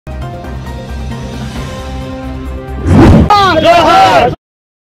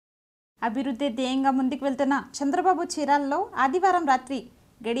అభివృద్ధి ధ్యేయంగా ముందుకు వెళ్తున్న చంద్రబాబు చీరాలలో ఆదివారం రాత్రి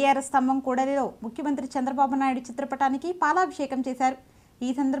గడియార స్తంభం కూడలిలో ముఖ్యమంత్రి చంద్రబాబు నాయుడు చిత్రపటానికి పాలాభిషేకం చేశారు। ఈ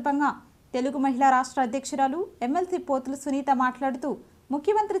సందర్భంగా తెలుగు మహిళా రాష్ట్ర అధ్యక్షురాలు ఎమ్మెల్సీ పోతుల సునీత మాట్లాడుతూ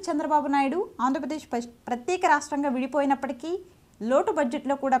ముఖ్యమంత్రి చంద్రబాబు నాయుడు ఆంధ్రప్రదేశ్ ప్రత్యేక రాష్ట్రంగా విడిపోయినప్పటికీ లోటు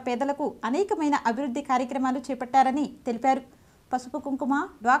బడ్జెట్లో కూడా పేదలకు అనేకమైన అభివృద్ధి కార్యక్రమాలు చేపట్టారని తెలిపారు। పసుపు కుంకుమ,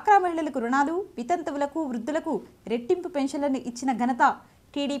 డ్వాక్రా మహిళలకు రుణాలు, వితంతువులకు, వృద్ధులకు రెట్టింపు పెన్షన్లను ఇచ్చిన ఘనత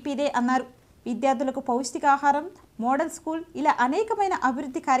టీడీపీదే అన్నారు। విద్యార్థులకు పౌష్టికాహారం, మోడల్ స్కూల్ ఇలా అనేకమైన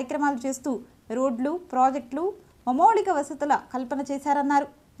అభివృద్ధి కార్యక్రమాలు చేస్తూ రోడ్లు, ప్రాజెక్టులు, మౌలిక వసతుల కల్పన చేశారన్నారు।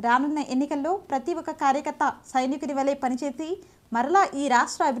 రానున్న ఎన్నికల్లో ప్రతి ఒక్క కార్యకర్త సైనికుని వలె పనిచేసి మరలా ఈ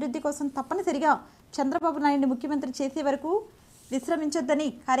రాష్ట్ర అభివృద్ధి కోసం తప్పనిసరిగా చంద్రబాబు నాయుడు ముఖ్యమంత్రి చేసే వరకు విశ్రమించొద్దని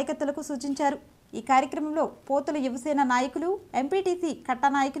కార్యకర్తలకు సూచించారు। ఈ కార్యక్రమంలో పోతుల యువసేన నాయకులు, ఎంపీటీసీ కట్ట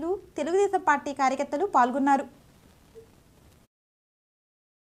నాయకులు, తెలుగుదేశం పార్టీ కార్యకర్తలు పాల్గొన్నారు।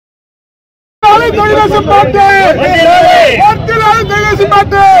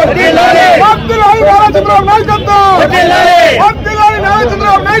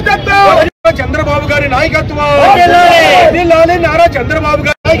 చంద్రబాబు గారి నాయకత్వం, నారా చంద్రబాబు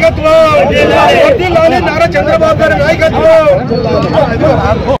గారి నాయకత్వం, నారా చంద్రబాబు గారి నాయకత్వం।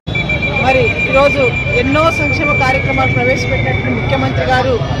 మరి ఈరోజు ఎన్నో సంక్షేమ కార్యక్రమాలు ప్రవేశపెట్టినటువంటి ముఖ్యమంత్రి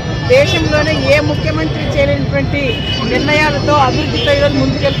గారు దేశంలోనే ఏ ముఖ్యమంత్రి చేయలేనటువంటి నిర్ణయాలతో అభివృద్ధితో ఈరోజు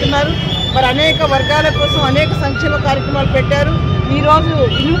ముందుకెళ్తున్నారు। మరి అనేక వర్గాల కోసం అనేక సంక్షేమ కార్యక్రమాలు పెట్టారు। ఈరోజు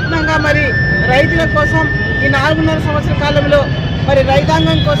వినూత్నంగా మరి రైతుల కోసం ఈ 4.5 సంవత్సరాల కాలంలో మరి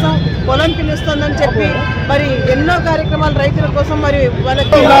రైతాంగం కోసం పొలం పిలుస్తుందని చెప్పి మరి ఎన్నో కార్యక్రమాలు రైతుల కోసం మరి వాళ్ళకి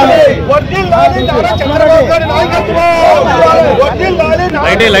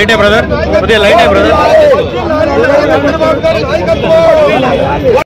లైటే బ్రదర్